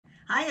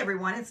Hi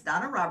everyone, it's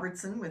Donna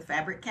Robertson with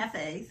Fabric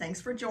Cafe. Thanks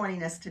for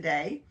joining us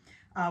today.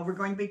 We're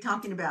going to be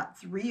talking about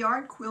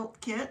 3-yard quilt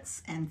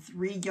kits and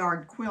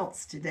 3-yard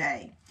quilts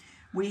today.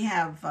 We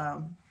have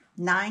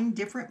 9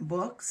 different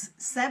books.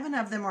 7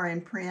 of them are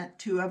in print,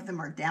 2 of them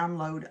are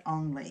download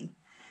only.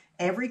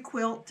 Every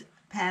quilt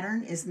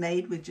pattern is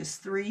made with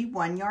just 3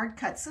 1-yard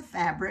cuts of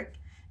fabric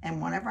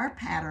and one of our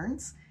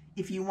patterns.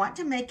 If you want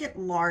to make it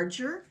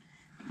larger,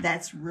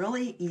 that's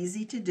really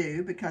easy to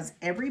do because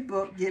every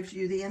book gives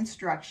you the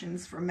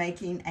instructions for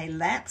making a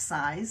lap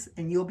size,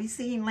 and you'll be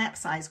seeing lap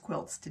size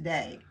quilts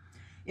today.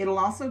 It'll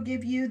also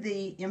give you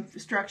the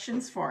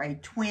instructions for a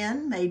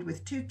twin made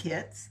with 2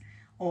 kits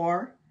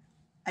or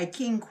a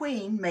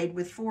king-queen made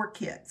with 4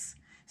 kits.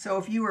 So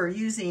if you are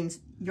using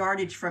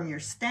yardage from your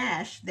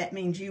stash, that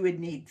means you would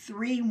need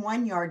 3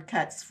 1-yard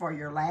cuts for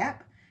your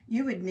lap,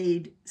 you would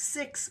need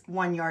 6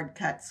 1-yard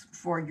cuts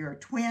for your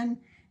twin,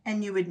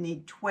 and you would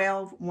need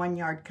 12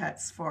 1-yard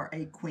cuts for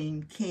a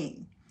queen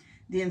king.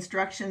 The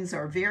instructions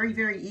are very,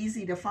 very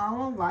easy to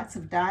follow, lots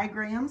of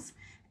diagrams,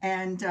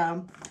 and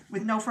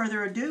with no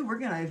further ado, we're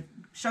going to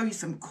show you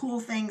some cool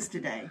things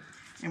today.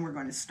 And we're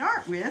going to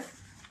start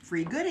with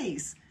free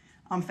goodies.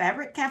 On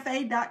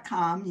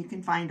fabriccafe.com, you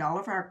can find all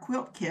of our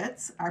quilt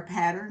kits, our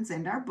patterns,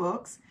 and our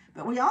books,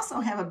 but we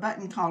also have a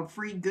button called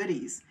free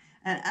goodies.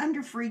 And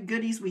under free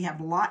goodies, we have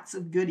lots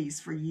of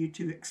goodies for you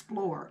to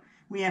explore.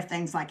 We have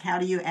things like how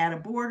do you add a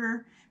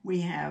border,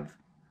 we have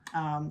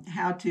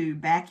how to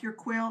back your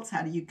quilts,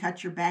 how do you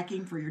cut your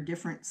backing for your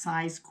different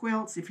size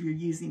quilts if you're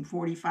using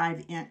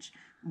 45-inch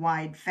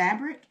wide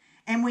fabric.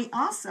 And we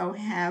also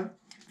have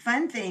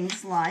fun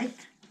things like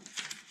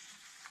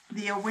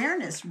the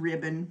awareness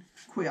ribbon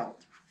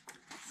quilt.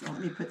 So let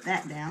me put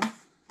that down.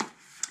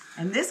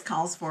 And this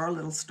calls for a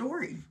little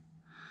story,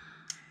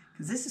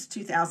 because this is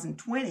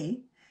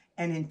 2020,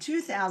 and in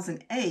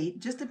 2008,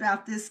 just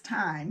about this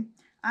time,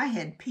 I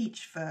had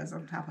peach fuzz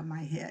on top of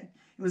my head.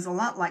 It was a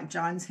lot like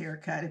John's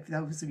haircut, if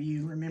those of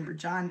you remember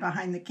John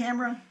behind the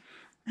camera,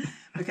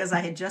 because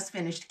I had just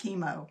finished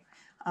chemo.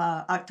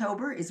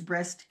 October is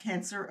Breast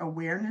Cancer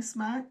Awareness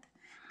Month,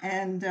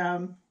 and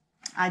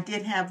I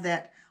did have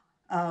that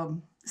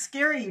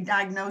scary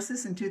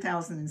diagnosis in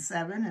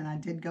 2007, and I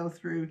did go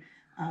through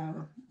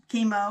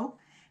chemo.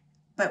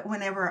 But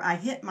whenever I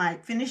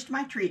finished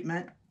my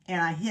treatment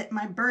and I hit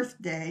my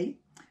birthday,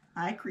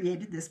 I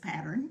created this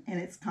pattern, and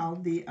it's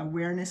called the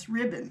Awareness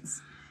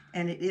Ribbons,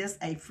 and it is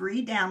a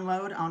free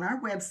download on our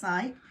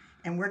website,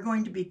 and we're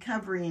going to be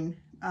covering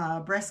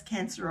breast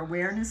cancer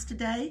awareness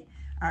today.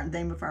 The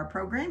name of our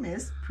program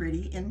is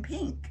Pretty in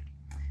Pink.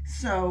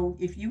 So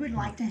if you would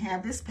like to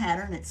have this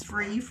pattern, it's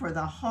free for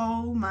the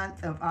whole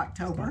month of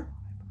October,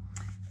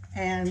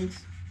 and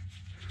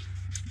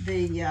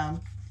the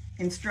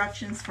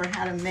instructions for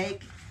how to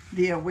make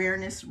the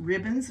awareness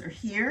ribbons are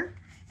here.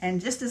 And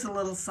just as a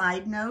little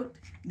side note,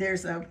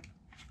 there's a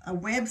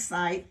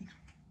website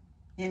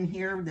in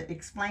here that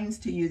explains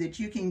to you that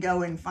you can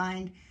go and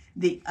find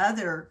the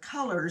other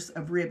colors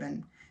of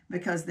ribbon,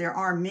 because there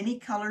are many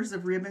colors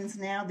of ribbons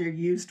now. They're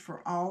used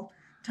for all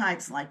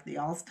types, like the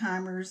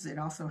Alzheimer's. It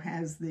also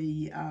has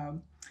the,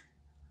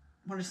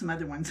 what are some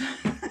other ones?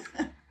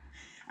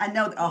 I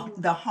know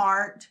the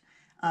heart.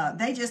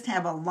 They just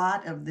have a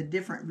lot of the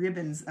different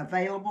ribbons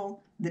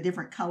available, the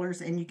different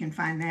colors, and you can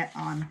find that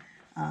on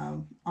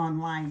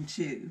online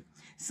too.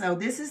 So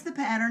this is the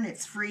pattern.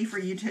 It's free for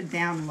you to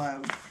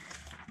download.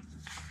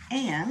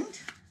 And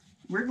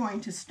we're going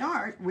to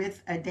start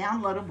with a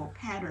downloadable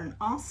pattern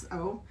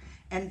also,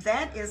 and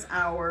that is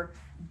our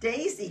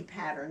daisy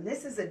pattern.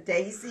 This is a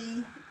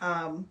daisy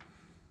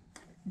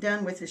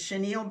done with a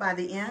chenille by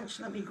the inch.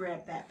 Let me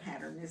grab that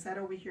pattern. Is that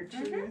over here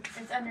too?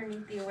 It's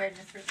underneath the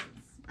awareness ribbons.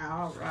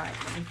 All right,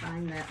 let me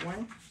find that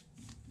one.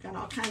 Got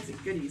all kinds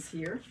of goodies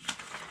here.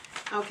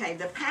 Okay,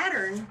 the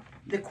pattern,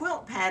 the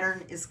quilt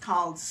pattern, is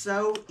called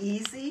So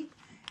Easy,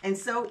 and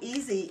So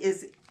Easy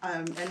is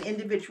an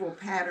individual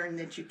pattern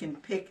that you can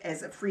pick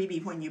as a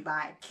freebie when you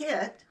buy a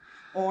kit,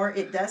 or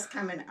it does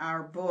come in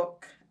our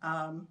book,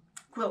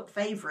 Quilt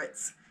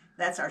Favorites.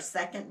 That's our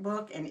second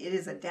book, and it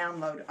is a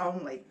download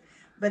only.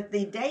 But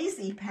the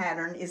daisy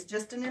pattern is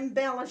just an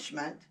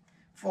embellishment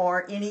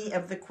for any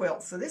of the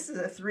quilts. So this is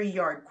a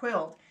 3-yard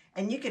quilt,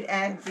 and you could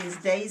add these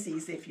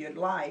daisies if you'd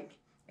like.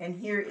 And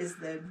here is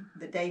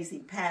the daisy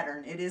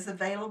pattern. It is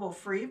available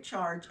free of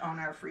charge on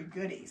our free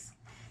goodies.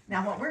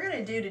 Now what we're going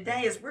to do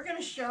today is we're going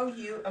to show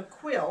you a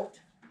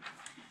quilt.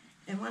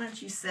 And why don't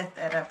you set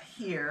that up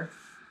here,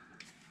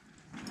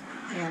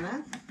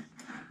 Hannah?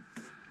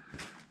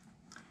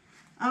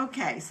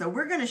 Okay, so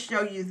we're going to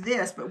show you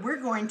this, but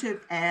we're going to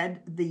add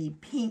the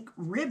pink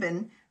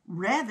ribbon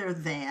rather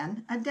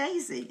than a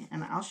daisy.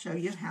 And I'll show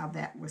you how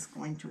that was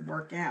going to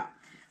work out.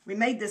 We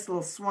made this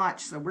little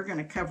swatch, so we're going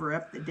to cover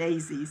up the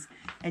daisies.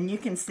 And you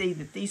can see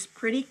that these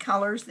pretty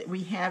colors that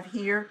we have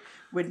here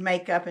would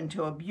make up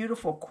into a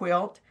beautiful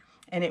quilt.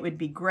 And it would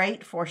be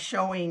great for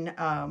showing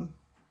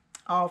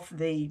off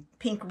the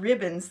pink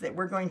ribbons that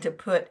we're going to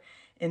put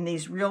in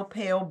these real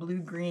pale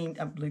blue-gray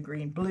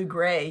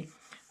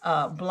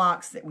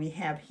blocks that we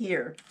have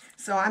here.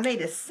 So I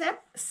made a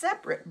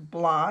separate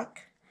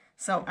block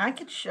so I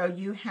could show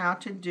you how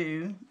to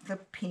do the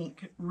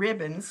pink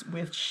ribbons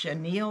with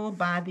chenille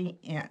by the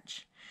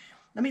inch.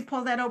 Let me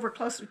pull that over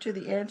closer to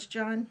the edge,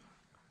 John.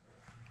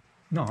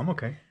 No, I'm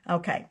okay.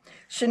 Okay.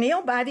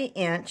 Chenille by the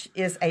inch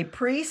is a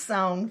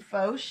pre-sewn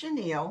faux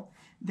chenille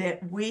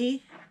that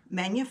we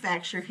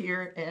manufacture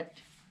here at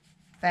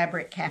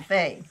Fabric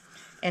Cafe.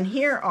 And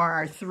here are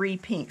our 3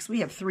 pinks. We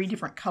have 3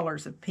 different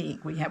colors of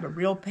pink. We have a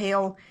real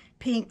pale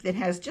pink that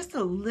has just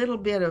a little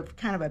bit of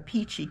kind of a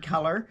peachy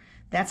color.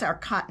 That's our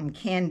cotton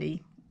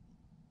candy.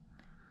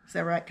 Is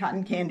that right?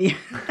 Cotton candy.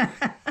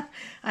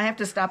 I have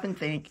to stop and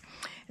think.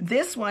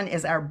 This one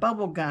is our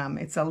bubble gum.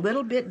 It's a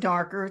little bit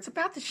darker. It's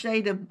about the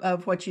shade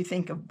of what you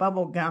think of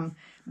bubble gum,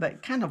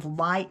 but kind of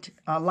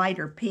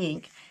lighter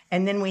pink.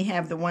 And then we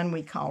have the one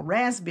we call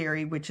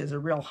raspberry, which is a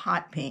real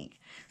hot pink.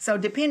 So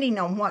depending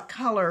on what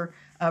color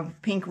of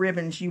pink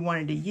ribbons you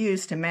wanted to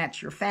use to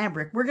match your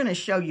fabric, we're going to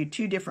show you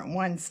 2 different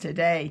ones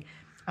today.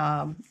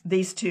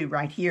 These 2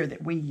 right here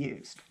that we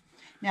used.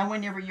 Now,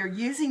 whenever you're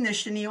using the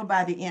chenille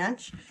by the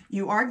inch,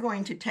 you are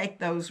going to take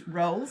those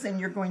rolls and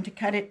you're going to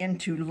cut it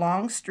into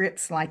long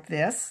strips like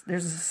this.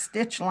 There's a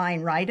stitch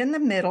line right in the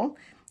middle,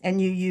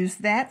 and you use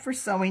that for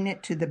sewing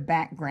it to the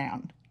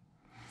background.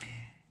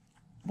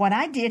 What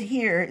I did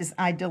here is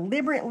I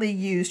deliberately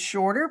used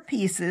shorter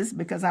pieces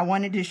because I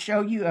wanted to show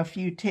you a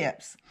few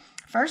tips.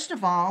 First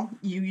of all,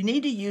 you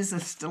need to use a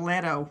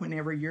stiletto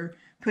whenever you're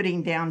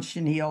putting down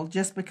chenille,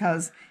 just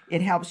because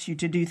it helps you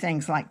to do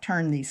things like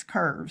turn these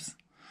curves.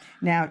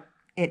 Now,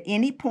 at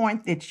any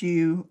point that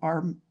you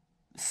are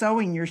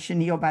sewing your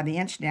chenille by the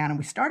inch down, and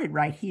we started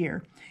right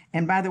here,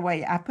 and by the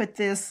way,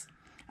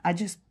 I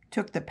just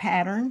took the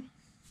pattern,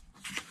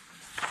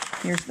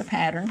 here's the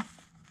pattern,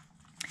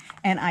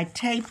 and I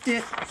taped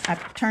it, I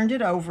turned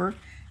it over,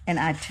 and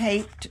I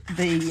taped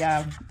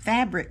the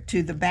fabric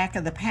to the back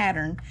of the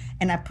pattern,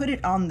 and I put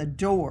it on the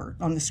door,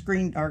 on the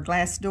screen or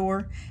glass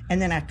door,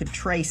 and then I could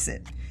trace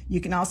it.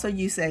 You can also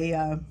use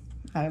a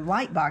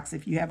light box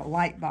if you have a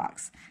light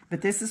box,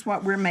 but this is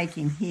what we're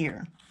making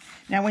here.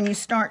 Now when you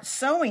start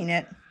sewing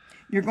it,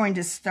 you're going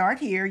to start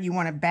here. You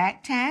want to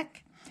back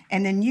tack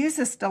and then use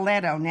a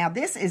stiletto. Now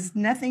this is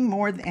nothing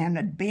more than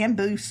a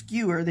bamboo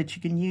skewer that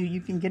you can use.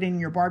 You can get in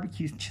your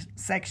barbecue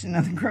section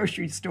of the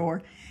grocery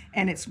store,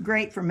 and it's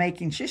great for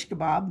making shish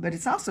kebab, but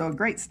it's also a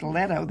great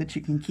stiletto that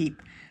you can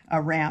keep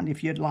around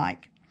if you'd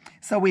like.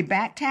 So we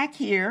back tack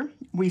here,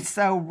 we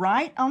sew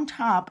right on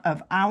top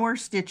of our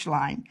stitch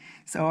line.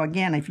 So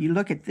again, if you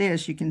look at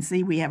this, you can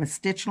see we have a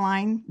stitch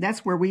line.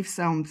 That's where we've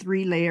sewn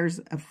 3 layers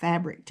of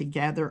fabric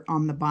together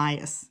on the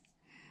bias.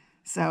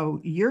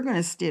 So you're going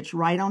to stitch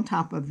right on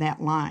top of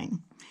that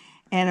line.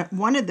 And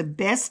one of the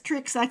best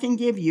tricks I can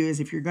give you is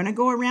if you're going to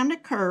go around a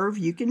curve,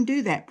 you can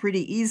do that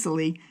pretty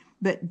easily,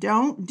 but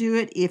don't do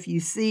it if you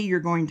see you're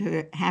going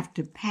to have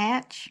to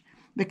patch,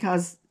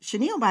 because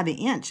chenille by the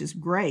inch is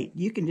great.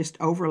 You can just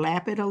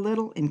overlap it a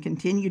little and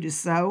continue to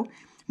sew.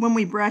 When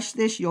we brush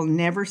this, you'll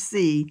never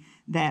see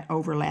that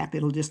overlap.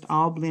 It'll just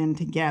all blend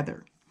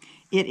together.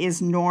 It is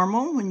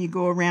normal when you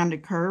go around a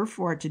curve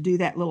for it to do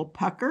that little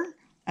pucker.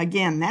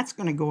 Again, that's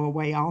going to go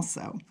away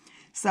also.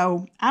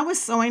 So I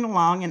was sewing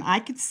along and I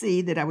could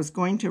see that I was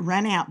going to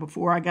run out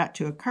before I got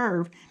to a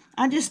curve.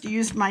 I just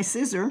used my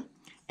scissor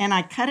and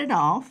I cut it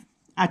off.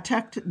 I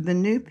tucked the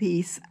new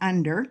piece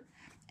under,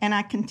 and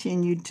I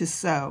continued to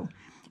sew.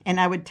 And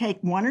I would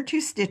take 1 or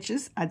 2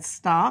 stitches, I'd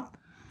stop,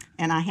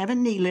 and I have a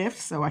knee lift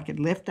so I could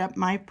lift up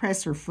my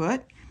presser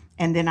foot,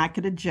 and then I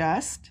could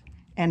adjust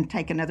and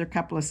take another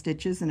couple of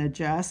stitches and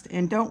adjust.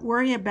 And don't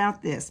worry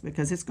about this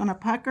because it's going to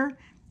pucker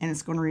and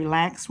it's going to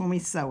relax when we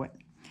sew it.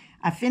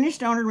 I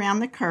finished on around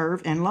the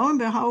curve, and lo and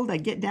behold, I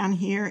get down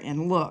here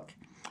and look,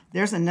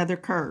 there's another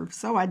curve.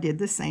 So I did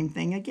the same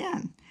thing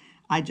again.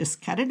 I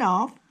just cut it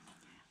off.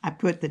 I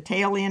put the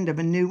tail end of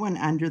a new one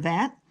under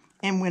that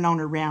and went on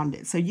around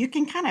it. So you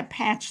can kind of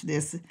patch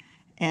this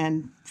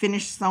and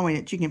finish sewing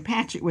it. You can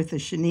patch it with a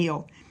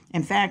chenille.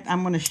 In fact,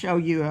 I'm going to show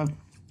you a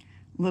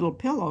little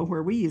pillow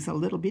where we use a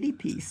little bitty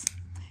piece.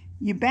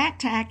 You back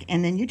tack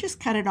and then you just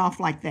cut it off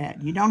like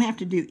that. You don't have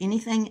to do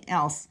anything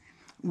else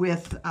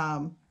with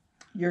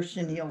your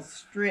chenille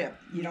strip.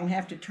 You don't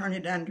have to turn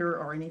it under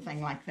or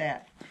anything like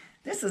that.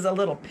 This is a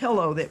little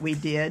pillow that we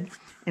did.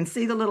 And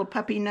see the little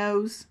puppy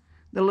nose?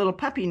 The little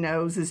puppy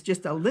nose is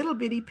just a little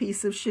bitty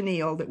piece of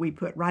chenille that we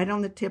put right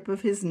on the tip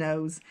of his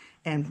nose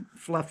and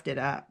fluffed it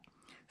up.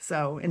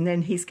 So, and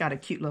then he's got a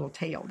cute little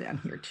tail down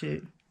here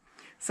too.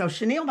 So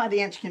chenille by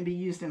the inch can be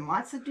used in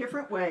lots of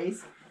different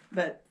ways,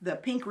 but the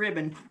pink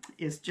ribbon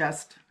is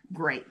just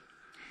great.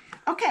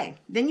 Okay,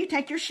 then you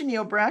take your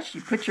chenille brush,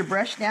 you put your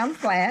brush down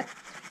flat,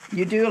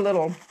 you do a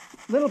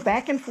little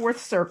back and forth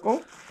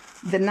circle.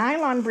 The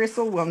nylon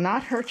bristle will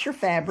not hurt your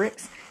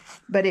fabrics,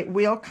 but it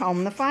will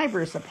comb the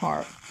fibers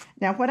apart.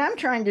 Now what I'm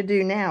trying to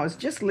do now is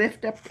just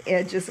lift up the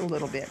edges a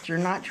little bit. You're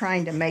not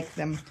trying to make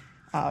them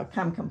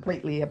come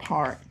completely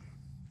apart.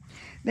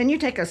 Then you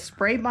take a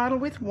spray bottle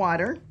with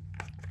water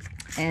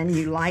and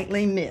you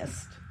lightly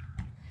mist.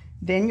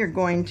 Then you're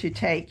going to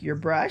take your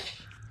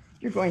brush,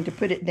 you're going to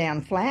put it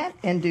down flat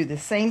and do the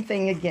same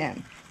thing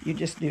again. You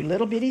just do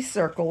little bitty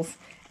circles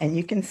and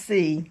you can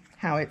see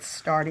how it's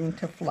starting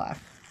to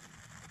fluff.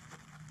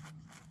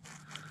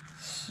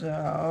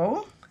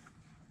 So,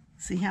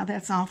 see how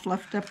that's all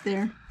fluffed up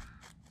there?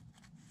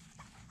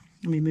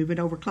 Let me move it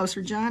over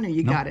closer, John, or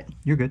you got it?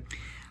 You're good.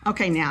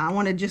 Okay, now I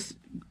want to just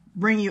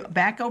bring you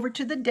back over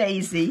to the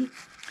daisy.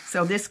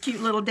 So this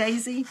cute little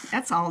daisy,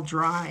 that's all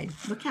dried.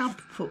 Look how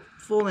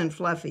full and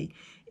fluffy.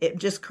 It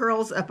just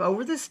curls up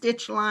over the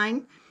stitch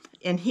line.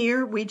 And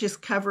here we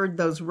just covered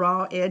those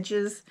raw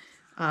edges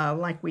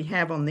like we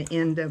have on the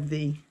end of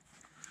the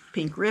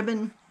pink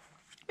ribbon.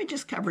 We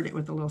just covered it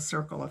with a little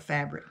circle of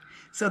fabric.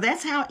 So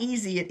that's how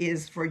easy it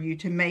is for you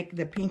to make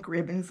the pink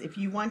ribbons. If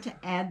you want to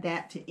add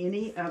that to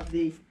any of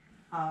the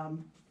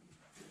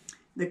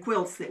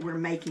quilts that we're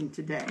making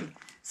today.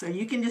 So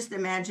you can just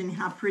imagine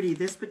how pretty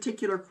this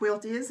particular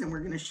quilt is, and we're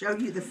going to show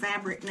you the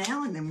fabric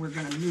now, and then we're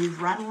going to move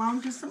right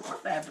along to some more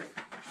fabric.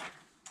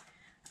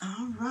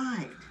 All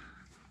right.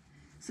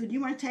 So do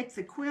you want to take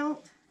the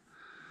quilt?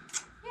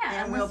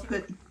 Yeah. And we'll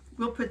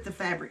put the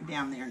fabric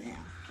down there now.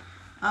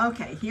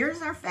 Okay,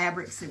 here's our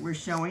fabrics that we're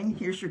showing.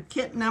 Here's your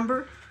kit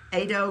number.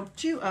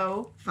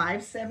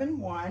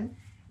 8020571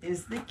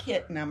 is the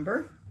kit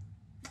number.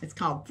 It's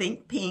called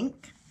Think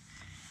Pink.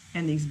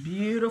 And these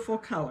beautiful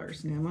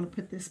colors. Now I'm going to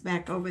put this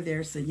back over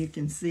there so you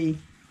can see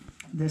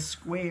the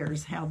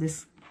squares, how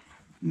this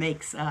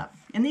makes up.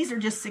 And these are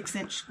just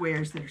 6-inch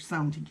squares that are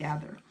sewn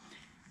together.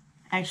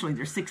 Actually,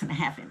 they're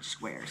 6.5-inch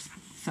squares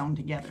sewn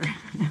together.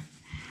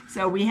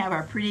 So we have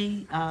our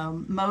pretty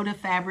Moda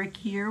fabric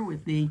here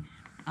with the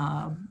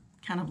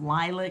kind of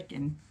lilac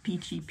and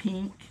peachy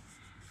pink.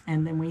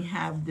 And then we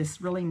have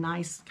this really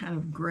nice kind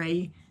of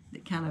gray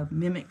that kind of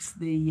mimics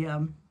the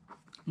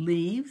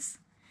leaves.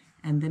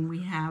 And then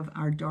we have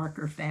our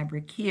darker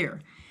fabric here.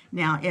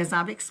 Now, as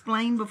I've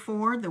explained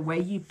before, the way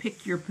you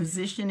pick your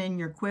position in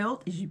your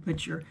quilt is you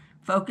put your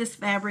focus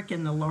fabric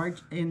in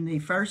the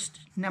first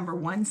number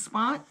 1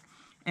 spot,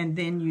 and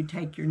then you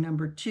take your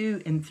number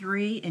 2 and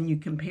 3 and you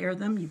compare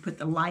them. You put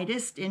the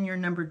lightest in your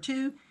number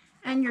 2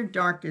 and your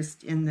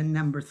darkest in the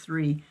number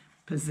 3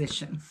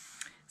 position.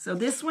 So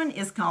this one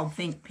is called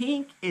Think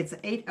Pink. It's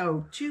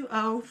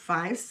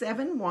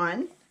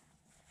 8020571.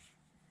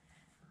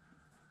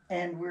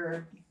 And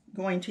we're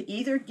going to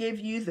either give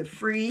you the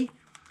free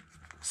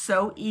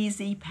Sew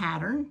Easy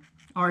pattern,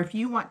 or if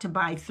you want to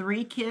buy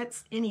 3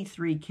 kits, any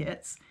 3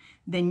 kits,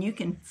 then you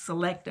can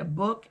select a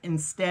book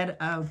instead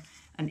of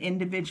an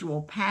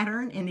individual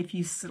pattern. And if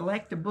you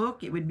select a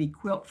book, it would be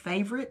Quilt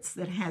Favorites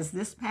that has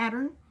this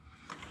pattern.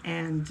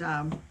 And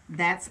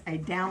that's a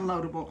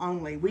downloadable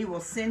only. We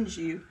will send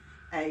you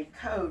a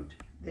code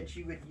that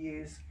you would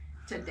use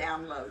to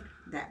download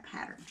that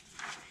pattern.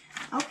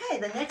 Okay,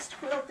 the next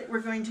quilt that we're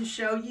going to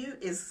show you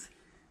is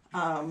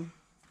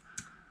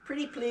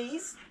Pretty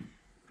Please.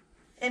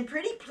 And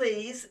Pretty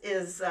Please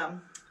is,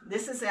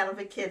 this is out of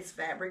a kid's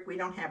fabric. We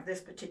don't have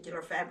this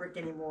particular fabric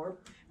anymore,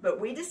 but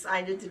we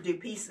decided to do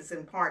pieces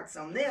and parts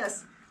on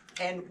this,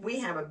 and we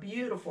have a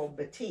beautiful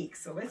batik.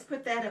 So let's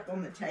put that up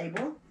on the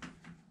table.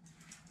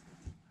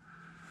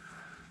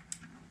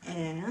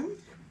 And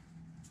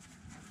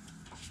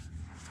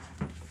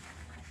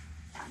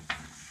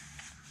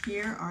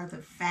here are the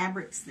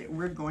fabrics that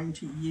we're going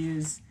to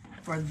use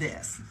for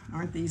this.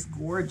 Aren't these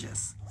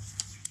gorgeous?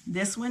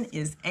 This one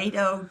is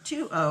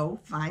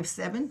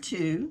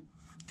 8020572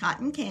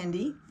 Cotton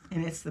Candy,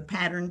 and it's the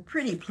pattern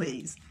Pretty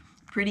Please.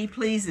 Pretty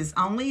Please is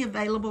only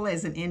available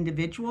as an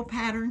individual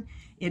pattern.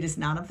 It is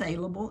not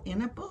available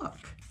in a book.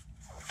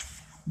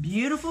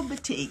 Beautiful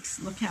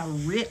batiks. Look how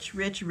rich,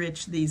 rich,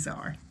 rich these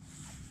are.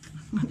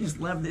 I just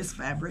love this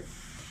fabric.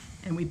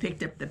 And we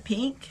picked up the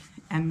pink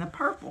and the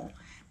purple,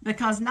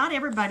 because not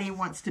everybody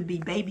wants to be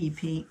baby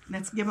pink.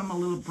 Let's give them a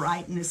little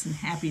brightness and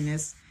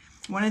happiness.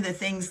 One of the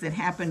things that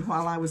happened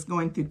while I was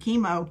going through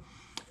chemo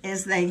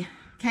is they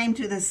came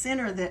to the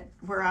center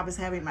where I was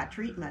having my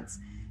treatments,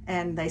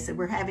 and they said,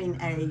 we're having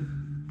a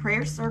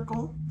prayer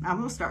circle. I'm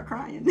going to start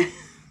crying.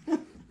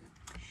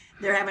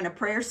 They're having a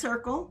prayer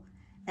circle,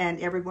 and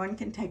everyone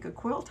can take a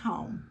quilt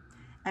home.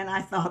 And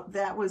I thought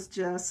that was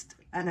just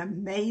an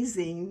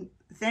amazing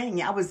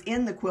thing. I was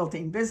in the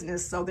quilting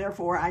business, so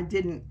therefore I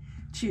didn't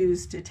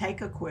choose to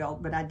take a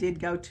quilt, but I did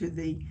go to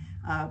the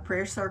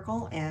prayer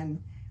circle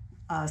and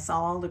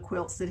saw all the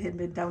quilts that had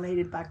been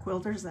donated by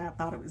quilters, and I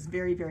thought it was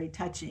very, very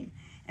touching.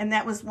 And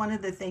that was one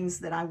of the things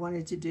that I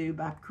wanted to do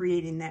by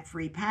creating that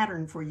free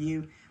pattern for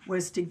you,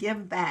 was to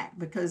give back,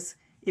 because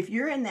if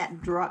you're in that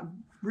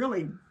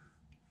really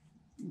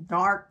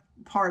dark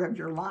part of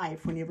your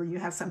life, whenever you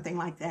have something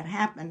like that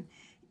happen,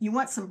 you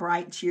want some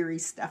bright, cheery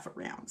stuff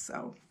around.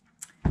 So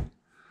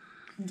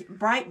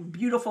bright,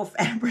 beautiful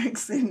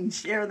fabrics, and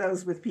share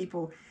those with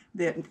people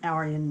that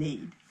are in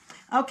need.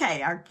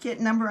 Okay, our kit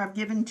number I've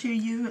given to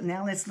you.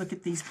 Now let's look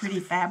at these pretty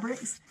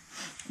fabrics.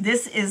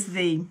 This is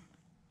the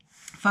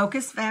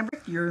focus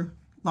fabric, your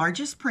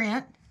largest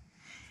print,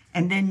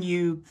 and then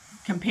you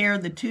compare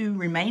the 2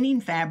 remaining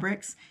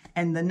fabrics,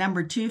 And the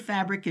number 2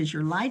 fabric is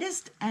your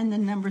lightest, and the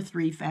number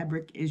 3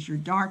 fabric is your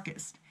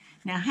darkest.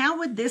 Now, how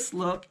would this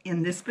look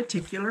in this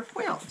particular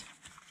quilt?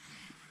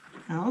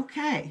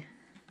 Okay,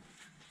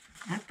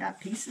 I've got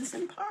pieces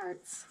and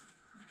parts.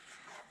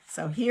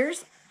 So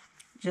here's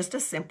just a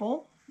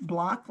simple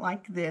block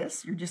like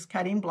this. You're just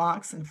cutting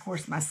blocks, and of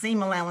course my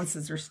seam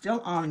allowances are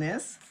still on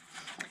this.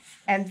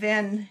 And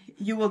then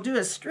you will do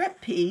a strip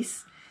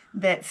piece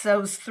that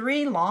sews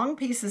 3 long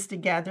pieces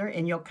together,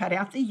 and you'll cut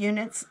out the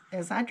units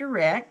as I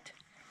direct.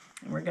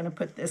 And we're going to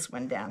put this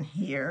one down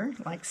here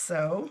like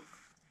so.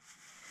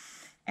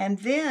 And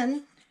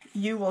then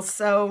you will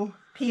sew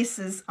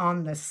pieces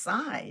on the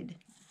side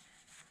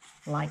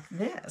like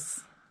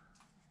this.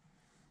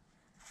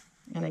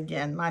 And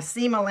again, my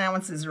seam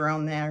allowances are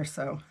on there,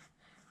 so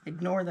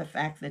ignore the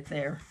fact that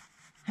they're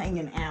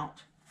hanging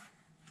out.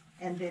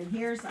 And then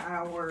here's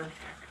our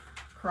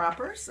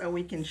cropper, so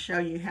we can show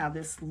you how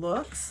this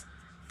looks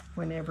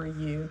whenever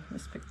you,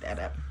 let's pick that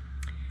up,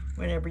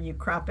 whenever you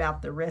crop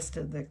out the rest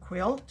of the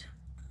quilt.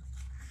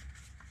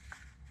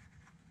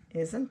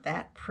 Isn't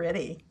that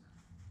pretty?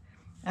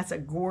 That's a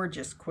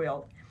gorgeous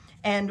quilt.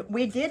 And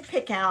we did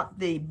pick out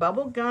the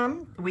bubble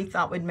gum we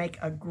thought would make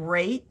a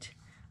great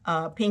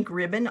pink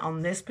ribbon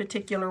on this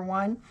particular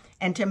one.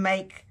 And to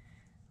make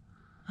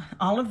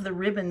all of the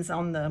ribbons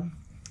on the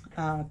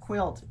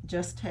quilt,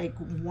 just take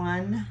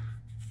 1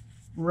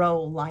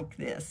 roll like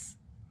this.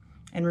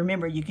 And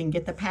remember, you can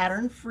get the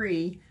pattern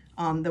free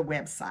on the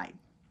website.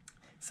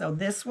 So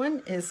this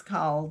one is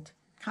called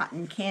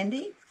Cotton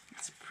Candy.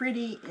 It's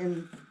pretty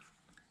in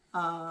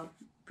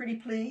Pretty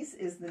Please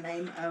is the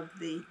name of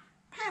the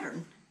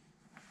pattern.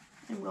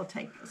 And we'll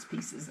take those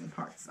pieces and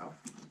parts off.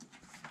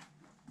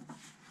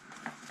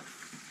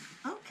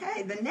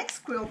 Okay, the next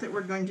quilt that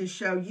we're going to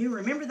show you,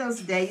 remember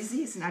those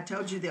daisies? And I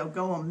told you they'll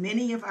go on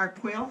many of our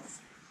quilts.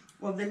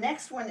 Well, the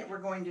next one that we're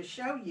going to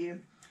show you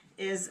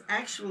is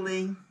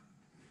actually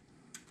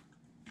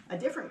a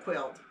different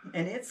quilt,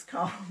 and it's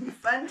called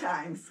Fun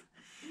Times.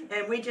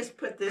 And we just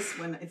put this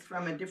one, it's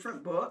from a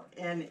different book,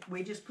 and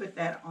we just put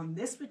that on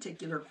this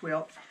particular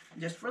quilt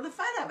just for the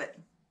fun of it.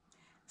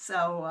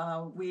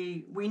 So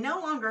we no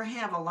longer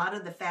have a lot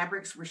of the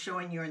fabrics we're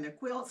showing you in the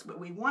quilts, but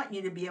we want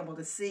you to be able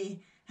to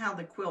see how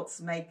the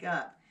quilts make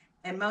up.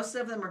 And most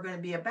of them are going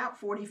to be about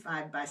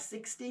 45 by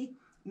 60.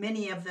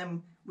 Many of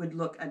them would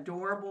look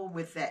adorable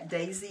with that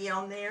daisy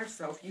on there,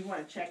 so if you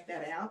want to check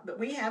that out. But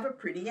we have a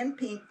pretty and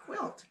pink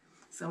quilt,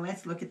 so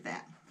let's look at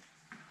that.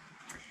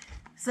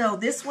 So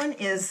this one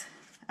is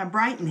a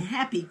bright and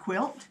happy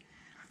quilt.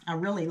 I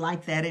really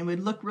like that. It would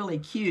look really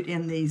cute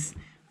in these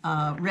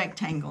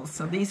rectangles.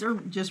 So these are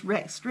just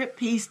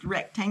strip-pieced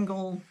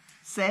rectangle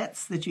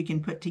sets that you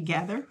can put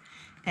together.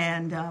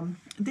 And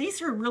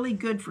these are really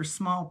good for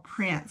small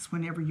prints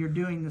whenever you're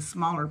doing the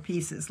smaller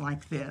pieces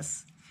like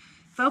this.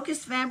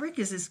 Focus fabric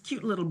is this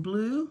cute little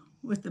blue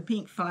with the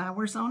pink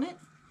flowers on it.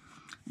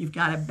 You've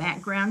got a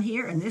background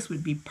here, and this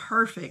would be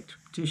perfect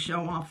to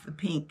show off the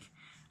pink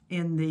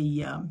in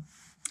the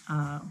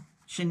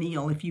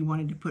chenille if you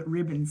wanted to put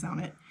ribbons on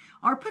it,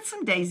 or put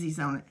some daisies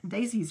on it.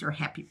 Daisies are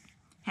happy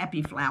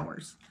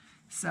flowers.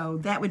 So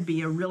that would be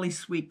a really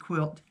sweet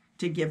quilt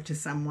to give to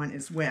someone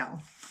as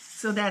well.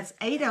 So that's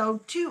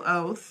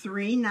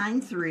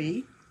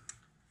 8020393,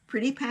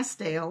 Pretty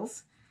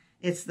Pastels.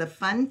 It's the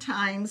Fun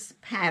Times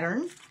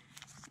pattern.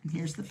 And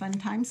here's the Fun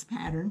Times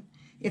pattern.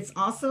 It's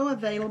also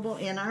available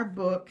in our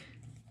book,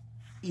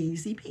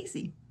 Easy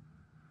Peasy.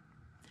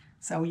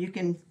 So you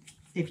can,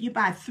 if you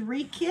buy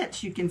 3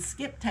 kits, you can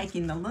skip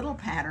taking the little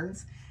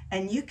patterns,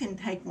 and you can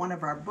take one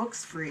of our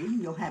books free.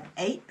 You'll have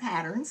 8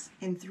 patterns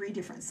in 3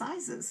 different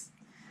sizes.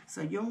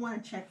 So you'll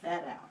want to check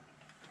that out.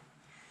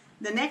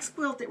 The next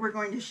quilt that we're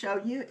going to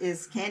show you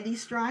is Candy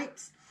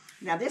Stripes.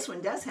 Now this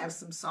one does have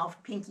some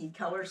soft pinky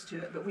colors to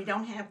it, but we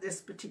don't have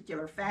this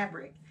particular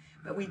fabric.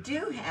 But we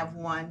do have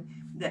one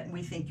that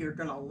we think you're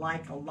going to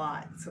like a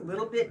lot. It's a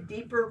little bit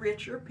deeper,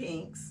 richer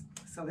pinks.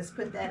 So let's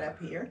put that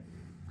up here.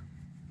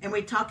 And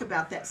we talk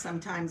about that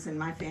sometimes in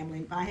my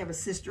family. I have a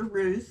sister,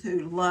 Ruth,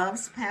 who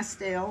loves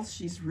pastels.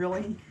 She's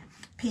really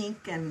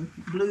pink and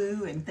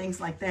blue and things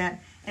like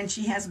that. And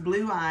she has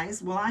blue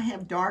eyes. Well, I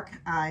have dark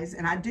eyes,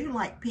 and I do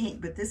like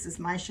pink, but this is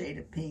my shade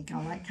of pink. I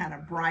like kind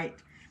of bright,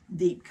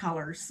 deep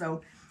colors.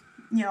 So,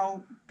 you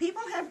know,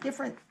 people have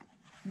different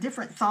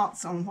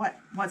thoughts on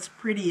what's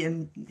pretty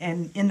and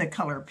in the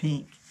color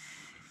pink.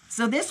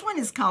 So this one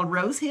is called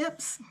Rose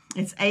Hips.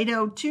 It's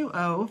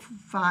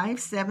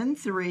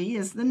 8020573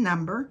 is the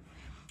number,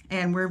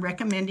 and we're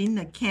recommending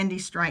the Candy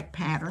Stripe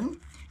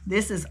pattern.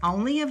 This is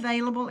only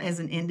available as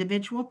an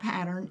individual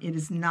pattern. It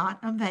is not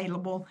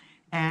available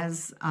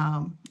as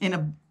in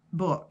a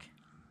book.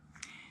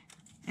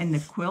 And the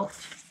quilt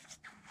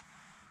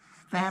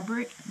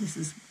fabric, this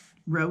is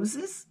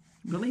roses,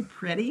 really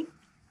pretty.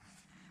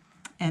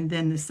 And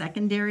then the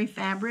secondary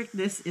fabric,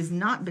 this is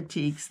not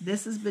batiks.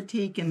 This is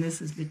batik and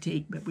this is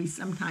batik, but we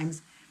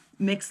sometimes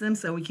mix them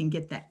so we can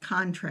get that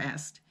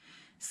contrast.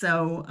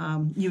 So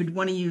you would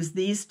want to use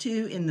these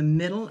 2 in the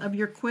middle of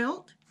your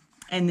quilt,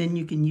 and then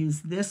you can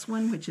use this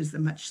one, which is a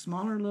much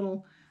smaller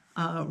little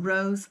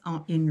rows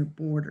in your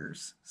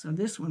borders. So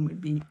this one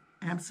would be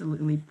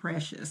absolutely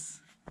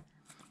precious.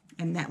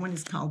 And that one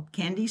is called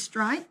Candy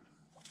Stripe.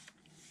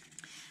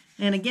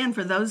 And again,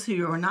 for those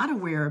who are not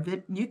aware of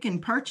it, you can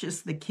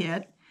purchase the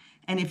kit.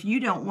 And if you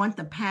don't want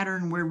the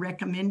pattern we're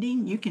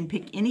recommending, you can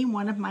pick any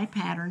one of my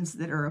patterns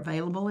that are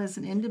available as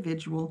an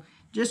individual.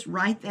 Just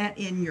write that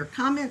in your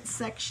comments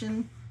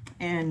section,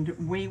 and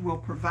we will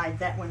provide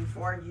that one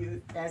for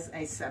you as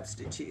a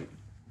substitute.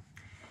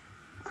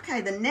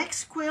 Okay, the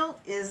next quilt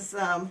is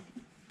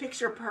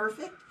Picture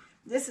Perfect.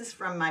 This is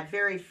from my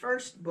very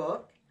first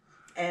book,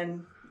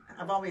 and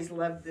I've always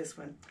loved this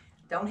one.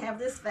 Don't have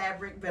this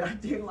fabric, but I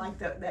do like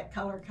that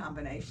color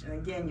combination.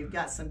 Again, you've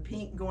got some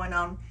pink going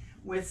on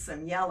with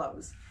some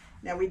yellows.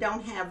 Now, we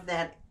don't have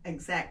that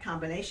exact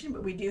combination,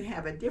 but we do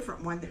have a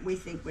different one that we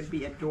think would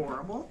be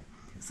adorable.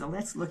 So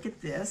let's look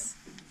at this.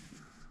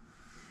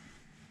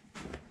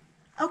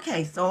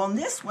 Okay, so on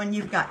this one,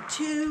 you've got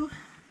two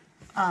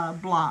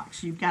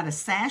blocks. You've got a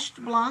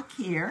sashed block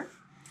here,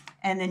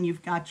 and then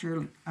you've got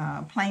your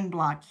plain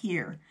block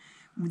here.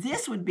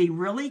 This would be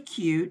really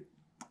cute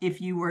if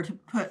you were to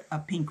put a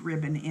pink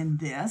ribbon in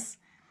this,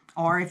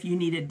 or if you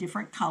need a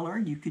different color,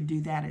 you could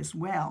do that as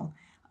well,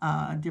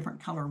 a different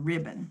color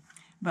ribbon.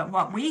 But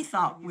what we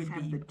thought would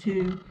be the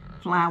two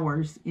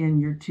flowers in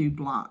your two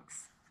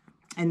blocks.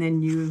 And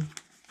then you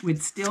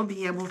would still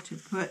be able to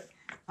put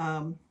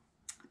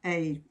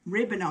a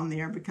ribbon on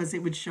there because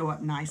it would show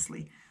up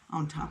nicely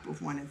on top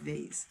of one of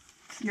these.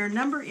 Your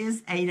number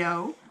is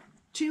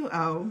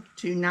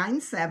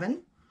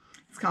 8020297.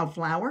 It's called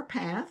Flower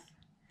Path.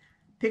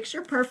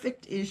 Picture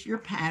Perfect is your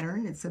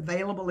pattern. It's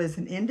available as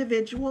an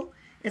individual.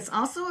 It's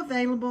also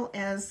available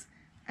as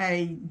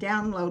a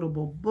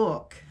downloadable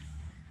book.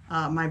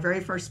 My very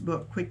first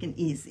book, Quick and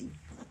Easy.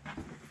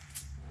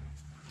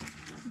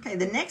 Okay,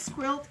 the next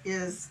quilt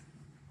is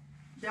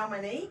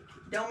Dominique.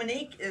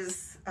 Dominique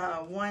is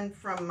one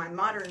from my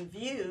Modern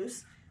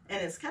Views,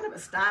 and it's kind of a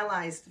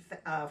stylized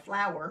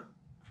flower.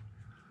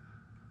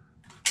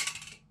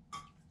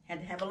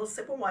 Had to have a little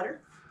sip of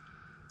water.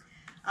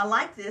 I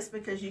like this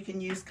because you can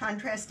use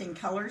contrasting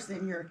colors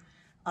in your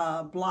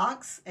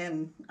blocks,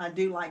 and I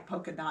do like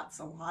polka dots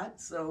a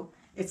lot, so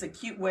it's a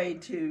cute way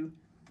to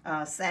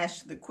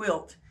sash the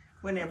quilt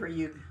whenever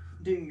you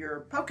do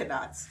your polka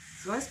dots.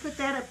 So let's put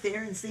that up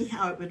there and see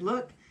how it would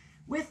look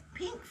with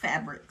pink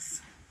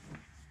fabrics.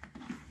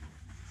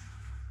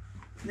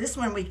 This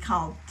one we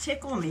call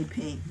Tickle Me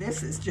Pink.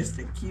 This is just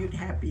a cute,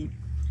 happy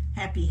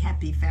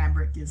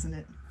fabric, isn't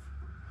it?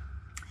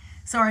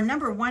 So our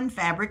number one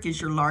fabric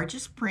is your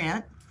largest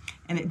print,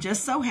 and it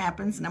just so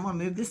happens, and I'm going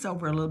to move this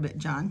over a little bit,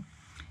 John.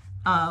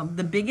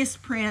 The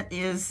biggest print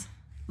is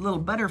little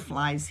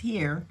butterflies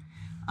here.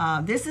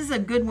 This is a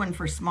good one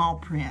for small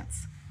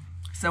prints.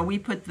 So we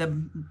put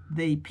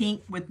the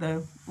pink with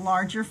the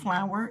larger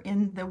flower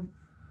in the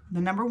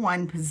number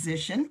one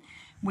position.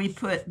 We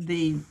put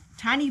the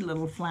tiny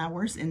little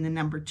flowers in the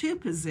number two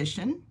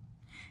position.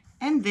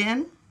 And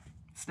then,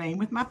 staying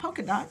with my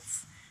polka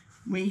dots,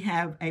 we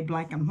have a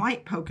black and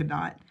white polka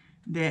dot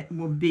that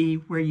will be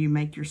where you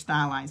make your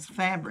stylized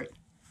flower.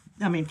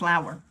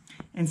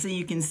 And so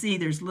you can see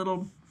there's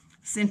little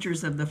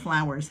centers of the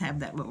flowers have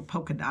that little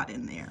polka dot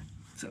in there.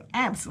 So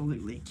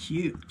absolutely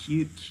cute,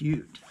 cute,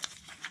 cute.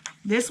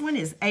 This one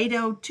is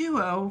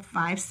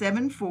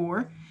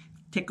 8020574.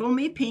 Tickle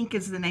Me Pink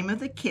is the name of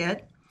the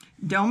kit.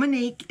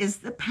 Dominique is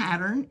the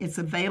pattern. It's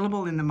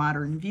available in the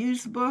Modern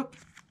Views book.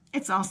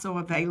 It's also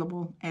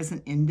available as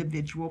an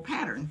individual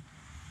pattern.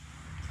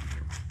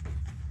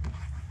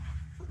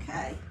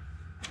 Okay.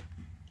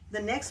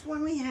 The next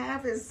one we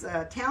have is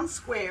Town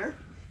Square.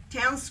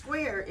 Town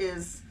Square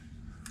it's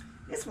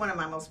one of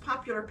my most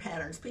popular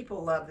patterns.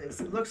 People love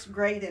this. It looks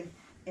great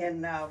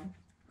in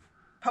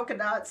polka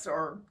dots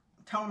or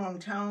tone on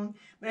tone,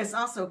 but it's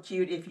also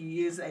cute if you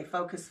use a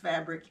focus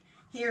fabric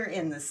here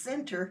in the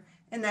center,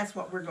 and that's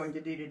what we're going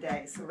to do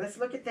today. So let's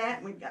look at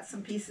that. We've got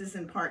some pieces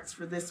and parts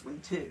for this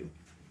one too.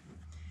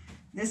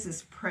 This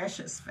is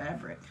precious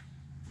fabric.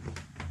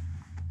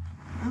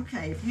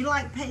 Okay, if you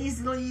like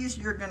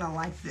paisleys, you're going to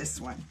like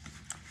this one.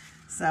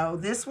 So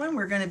this one,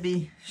 we're going to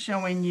be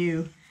showing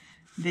you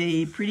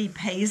the pretty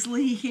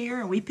paisley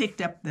here. We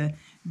picked up the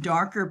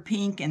darker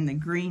pink and the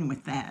green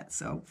with that.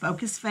 So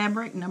focus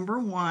fabric number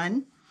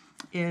one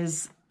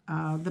is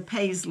the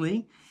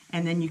paisley,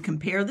 and then you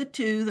compare the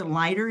two. The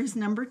lighter is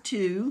number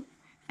 2,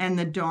 and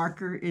the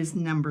darker is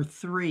number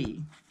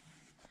 3.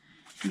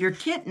 Your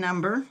kit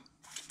number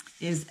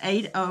is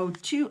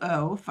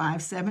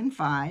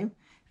 8020575.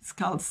 It's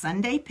called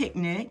Sunday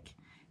Picnic,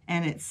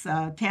 and it's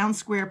a Town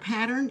Square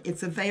pattern.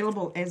 It's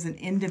available as an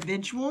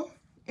individual.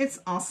 It's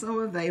also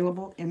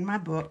available in my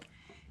book,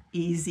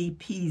 Easy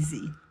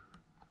Peasy.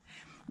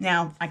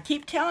 Now, I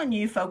keep telling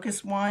you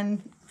focus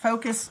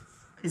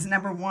is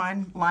number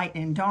 1, light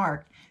and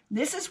dark.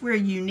 This is where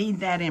you need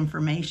that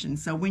information.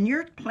 So when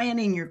you're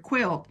planning your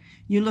quilt,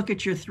 you look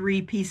at your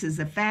 3 pieces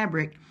of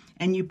fabric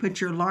and you put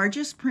your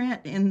largest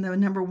print in the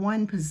number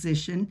 1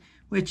 position,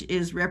 which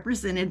is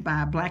represented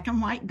by a black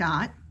and white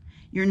dot.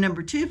 Your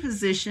number 2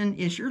 position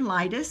is your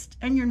lightest,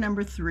 and your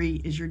number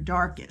 3 is your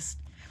darkest.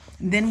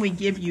 And then we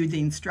give you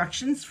the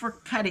instructions for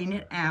cutting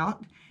it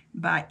out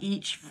by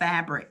each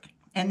fabric.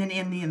 And then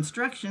in the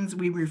instructions,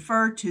 we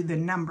refer to the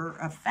number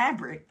of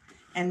fabric,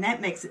 and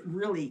that makes it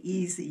really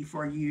easy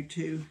for you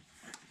to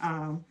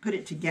put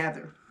it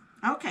together.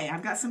 Okay,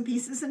 I've got some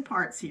pieces and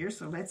parts here,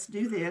 so let's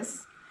do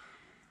this.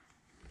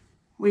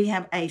 We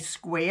have a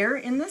square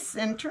in the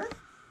center,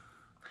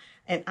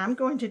 and I'm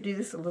going to do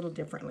this a little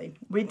differently.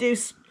 We do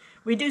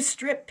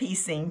strip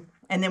piecing,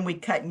 and then we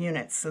cut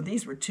units. So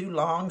these were 2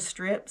 long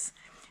strips,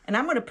 and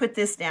I'm going to put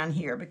this down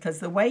here because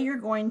the way you're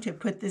going to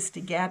put this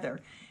together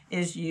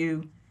is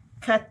you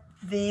cut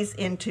these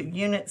into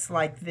units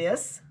like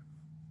this,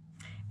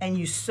 and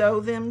you sew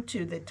them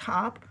to the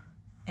top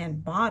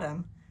and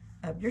bottom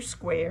of your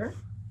square.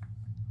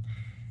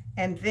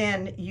 And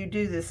then you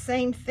do the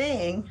same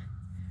thing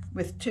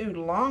with 2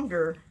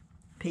 longer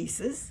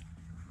pieces,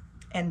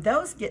 and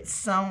those get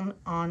sewn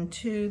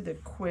onto the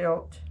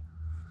quilt.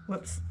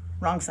 Whoops,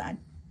 wrong side.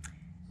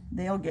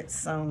 They'll get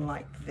sewn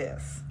like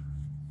this.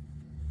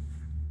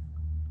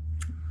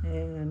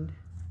 And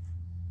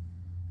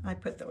I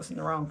put those in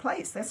the wrong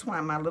place. That's why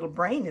my little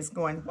brain is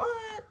going,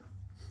 what?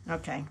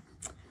 Okay,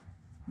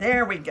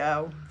 there we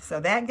go.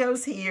 So that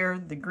goes here.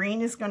 The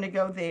green is going to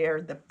go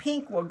there. The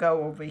pink will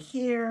go over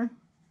here.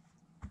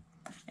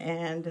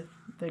 And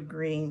the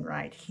green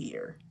right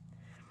here.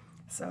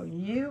 So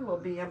you will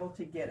be able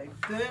to get a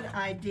good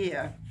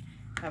idea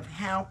of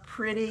how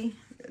pretty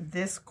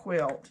this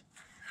quilt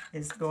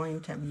is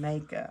going to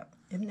make up.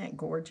 Isn't that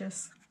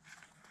gorgeous?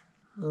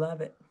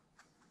 Love it.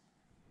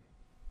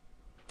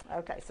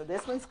 Okay, so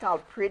this one's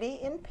called Pretty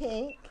in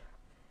Pink.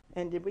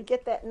 And did we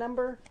get that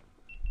number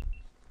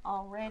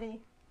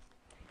already?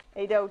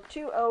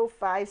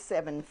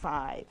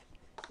 8020575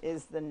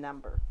 is the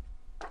number.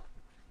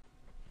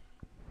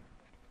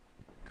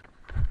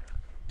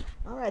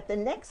 All right, the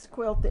next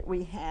quilt that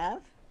we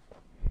have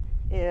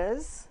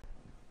is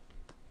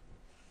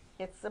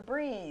It's a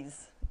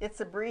Breeze.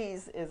 It's a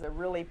Breeze is a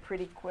really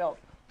pretty quilt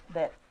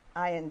that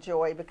I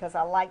enjoy because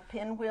I like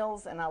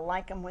pinwheels and I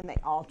like them when they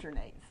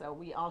alternate. So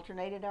we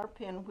alternated our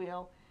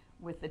pinwheel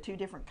with the 2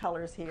 different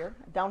colors here.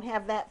 I don't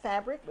have that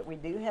fabric, but we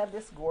do have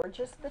this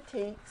gorgeous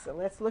batik, so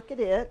let's look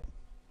at it.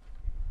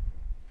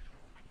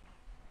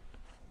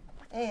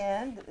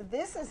 And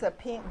this is a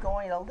pink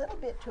going a little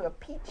bit to a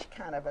peach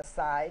kind of a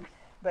side,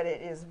 but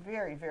it is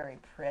very, very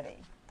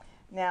pretty.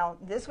 Now,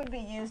 this would be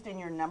used in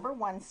your number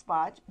 1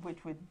 spot,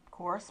 which would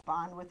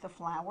correspond with the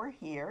flower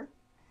here.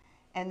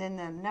 And then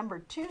the number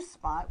 2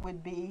 spot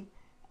would be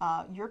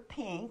your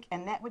pink,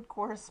 and that would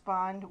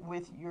correspond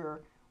with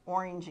your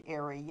orange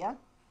area.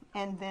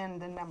 And then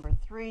the number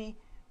 3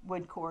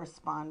 would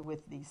correspond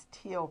with these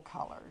teal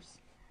colors.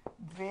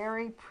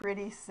 Very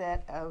pretty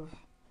set of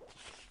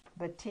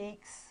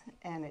batiks,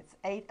 and it's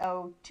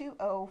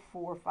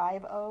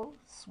 8020450,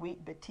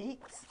 Sweet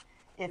Batiks.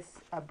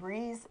 It's a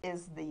Breeze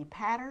is the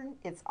pattern.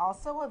 It's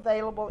also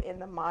available in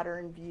the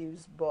Modern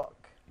Views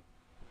book.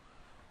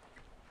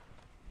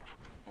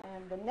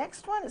 And the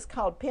next one is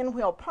called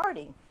Pinwheel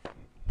Party.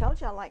 Told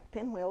you I like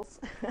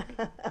pinwheels.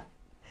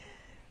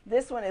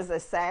 This one is a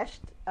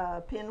sashed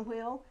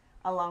pinwheel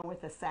along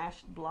with a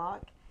sashed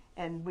block.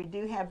 And we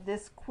do have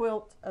this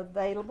quilt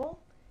available.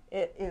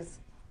 It is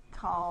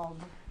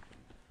called,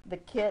 the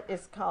kit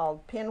is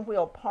called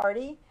Pinwheel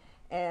Party.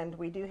 And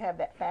we do have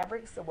that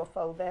fabric, so we'll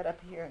fold that up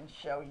here and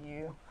show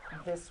you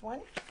this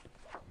one.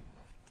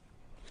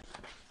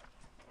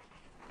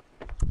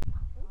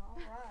 All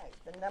right,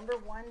 the number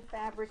 1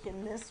 fabric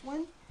in this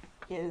one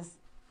is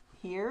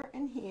here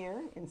and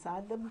here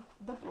inside the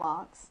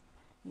blocks.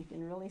 You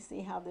can really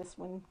see how this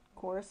one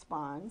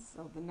corresponds.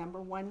 So the number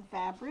 1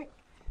 fabric.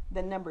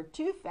 The number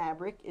 2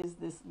 fabric is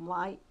this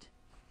light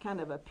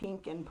kind of a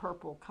pink and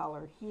purple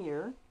color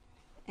here.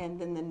 And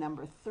then the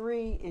number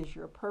 3 is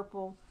your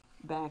purple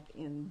back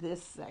in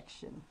this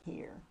section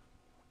here.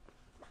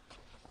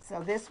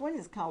 So this one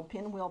is called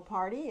Pinwheel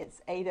Party.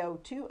 It's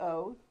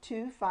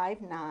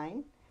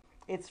 8020259.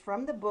 It's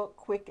from the book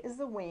Quick as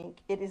a Wink.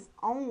 It is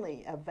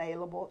only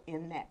available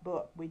in that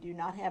book. We do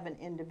not have an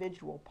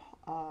individual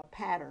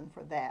pattern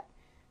for that.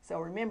 So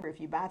remember, if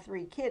you buy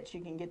 3 kits,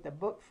 you can get the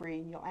book free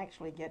and you'll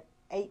actually get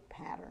 8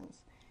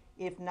 patterns.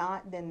 If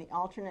not, then the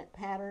alternate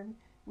pattern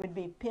would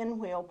be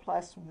Pinwheel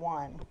plus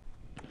 1.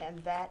 And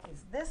that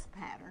is this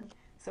pattern.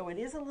 So it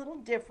is a little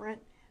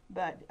different,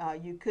 but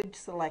you could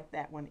select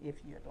that one if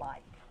you'd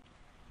like.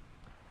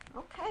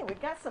 Okay,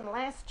 we've got some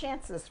last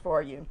chances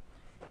for you.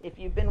 If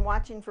you've been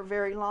watching for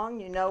very long,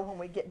 you know when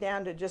we get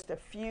down to just a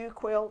few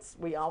quilts,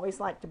 we always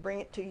like to bring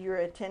it to your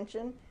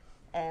attention.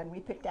 And we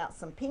picked out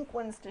some pink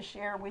ones to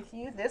share with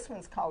you. This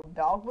one's called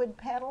Dogwood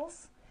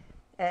Petals,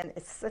 and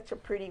it's such a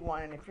pretty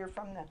one. And if you're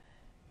from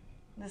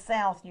the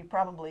South, you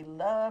probably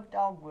love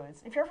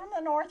dogwoods. If you're from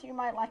the North, you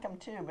might like them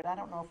too, but I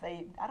don't know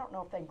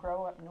if they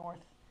grow up north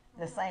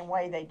the same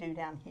way they do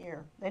down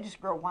here. They just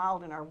grow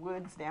wild in our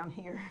woods down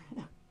here.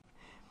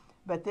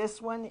 But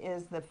this one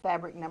is the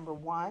fabric number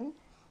 1.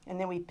 And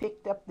then we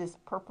picked up this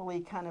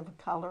purpley kind of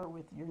color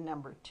with your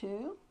number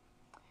 2.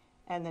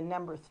 And the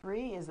number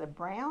 3 is a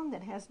brown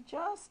that has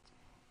just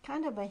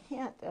kind of a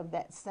hint of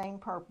that same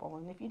purple.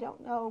 And if you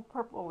don't know,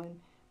 purple and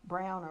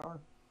brown are,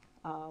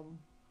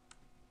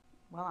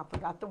 well, I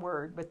forgot the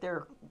word, but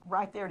they're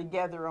right there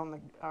together on the,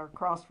 or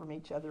across from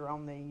each other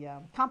on the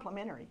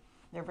complementary.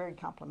 They're very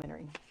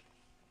complementary.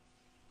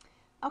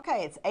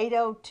 Okay, it's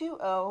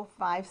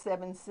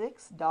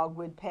 8020576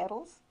 Dogwood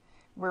Petals.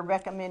 We're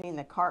recommending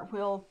the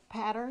cartwheel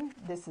pattern.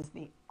 This is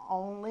the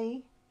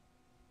only,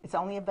 it's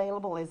only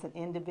available as an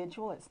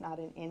individual. It's not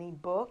in any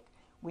book.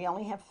 We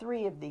only have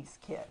 3 of these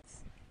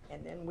kits,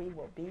 and then we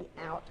will be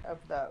out of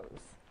those.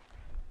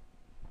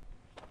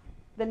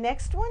 The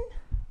next one,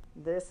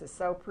 this is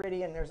so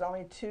pretty, and there's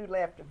only 2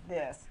 left of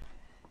this.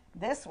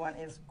 This one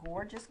is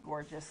gorgeous,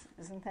 gorgeous.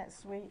 Isn't that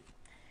sweet?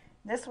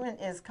 This one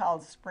is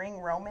called Spring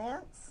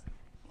Romance,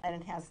 and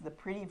it has the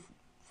pretty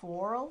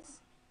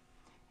florals.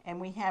 And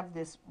we have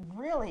this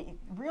really,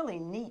 really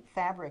neat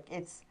fabric.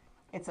 It's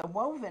a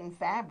woven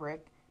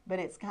fabric, but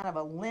it's kind of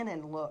a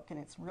linen look, and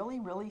it's really,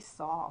 really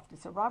soft.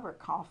 It's a Robert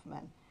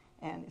Kaufman,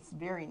 and it's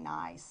very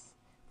nice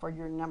for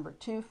your number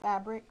 2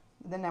 fabric.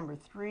 The number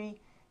 3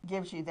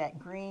 gives you that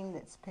green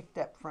that's picked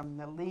up from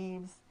the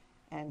leaves,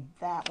 and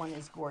that one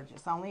is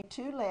gorgeous. Only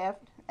 2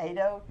 left,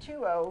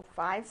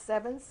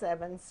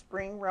 8020577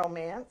 Spring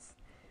Romance.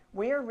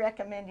 We are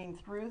recommending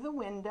Through the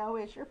Window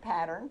as your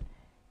pattern,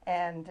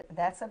 and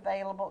that's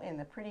available in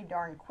the Pretty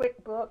Darn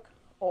Quick book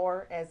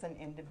or as an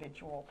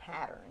individual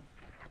pattern.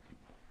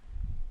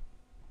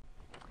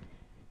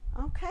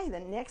 Okay, the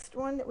next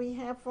one that we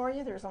have for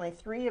you, there's only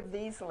 3 of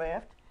these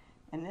left,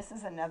 and this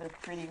is another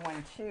pretty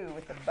one too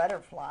with the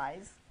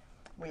butterflies.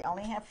 We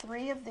only have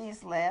 3 of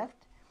these left,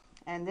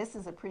 and this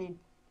is a pretty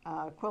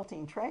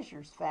Quilting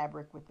Treasures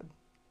fabric with the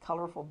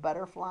colorful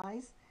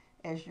butterflies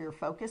as your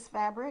focus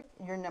fabric.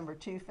 Your number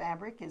 2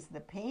 fabric is the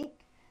pink,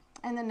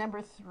 and the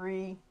number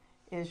 3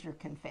 is your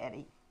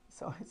confetti.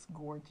 So it's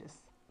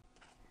gorgeous.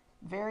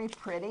 Very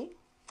pretty.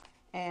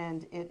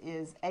 And it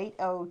is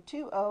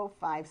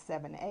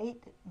 8020578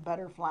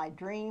 Butterfly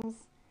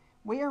Dreams.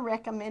 We are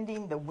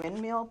recommending the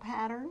windmill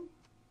pattern,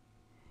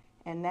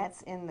 and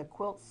that's in the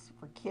Quilts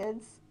for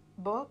Kids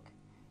book,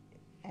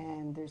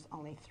 and there's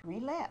only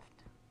 3 left.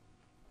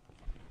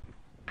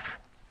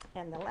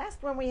 And the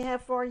last one we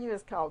have for you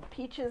is called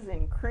Peaches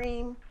and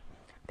Cream.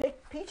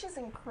 Peaches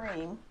and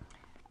Cream,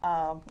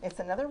 it's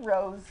another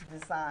rose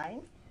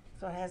design,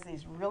 so it has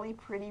these really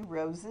pretty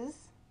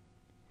roses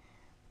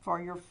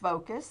for your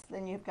focus.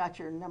 Then you've got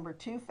your number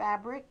 2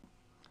 fabric,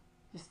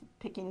 just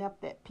picking up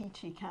that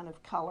peachy kind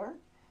of color,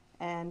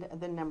 and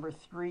the number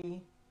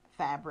 3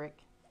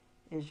 fabric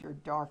is your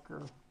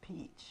darker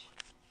peach.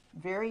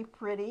 Very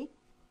pretty,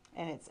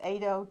 and it's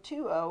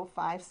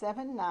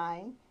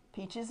 8020579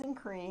 Peaches and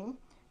Cream.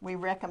 We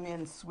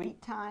recommend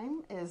Sweet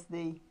Time as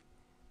the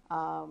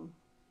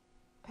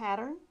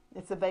pattern.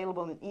 It's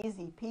available in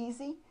Easy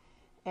Peasy,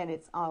 and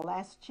it's our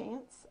last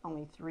chance,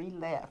 only 3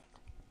 left.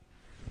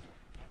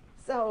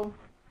 So,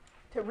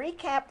 to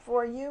recap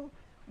for you,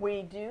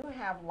 we do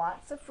have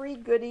lots of free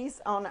goodies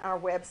on our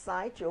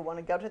website. You'll want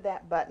to go to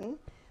that button,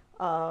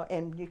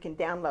 and you can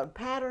download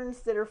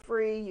patterns that are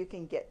free. You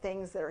can get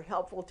things that are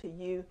helpful to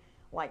you,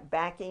 like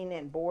backing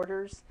and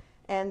borders.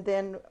 And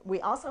then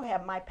we also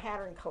have My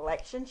Pattern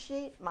Collection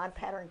Sheet. My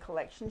Pattern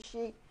Collection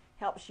Sheet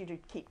helps you to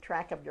keep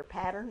track of your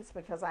patterns,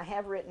 because I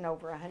have written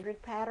over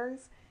 100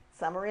 patterns.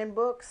 Some are in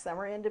books, some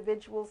are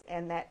individuals,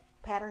 and that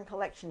pattern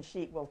collection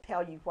sheet will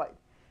tell you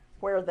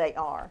where they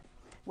are.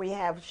 We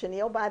have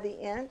chenille by the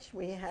inch.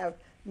 We have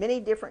many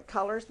different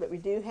colors, but we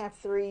do have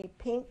 3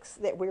 pinks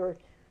that we're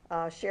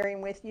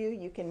sharing with you.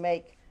 You can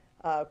make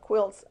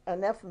quilts,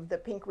 enough of the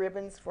pink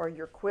ribbons for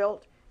your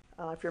quilt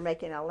if you're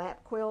making a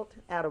lap quilt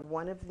out of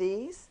one of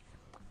these.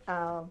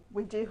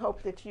 We do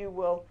hope that you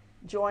will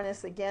join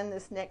us again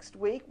this next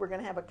week. We're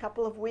going to have a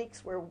couple of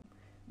weeks where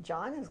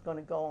John is going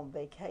to go on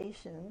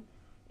vacation,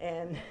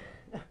 and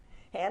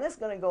Hannah's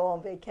going to go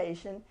on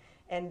vacation,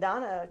 and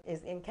Donna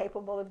is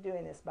incapable of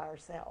doing this by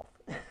herself.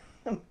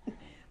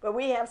 But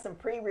we have some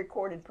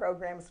pre-recorded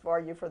programs for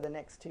you for the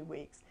next 2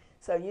 weeks.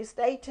 So you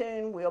stay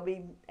tuned. We'll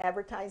be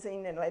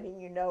advertising and letting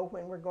you know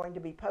when we're going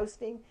to be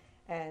posting.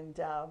 And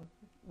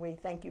we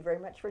thank you very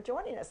much for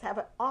joining us. Have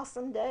an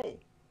awesome day,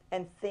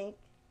 and think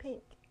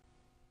pink.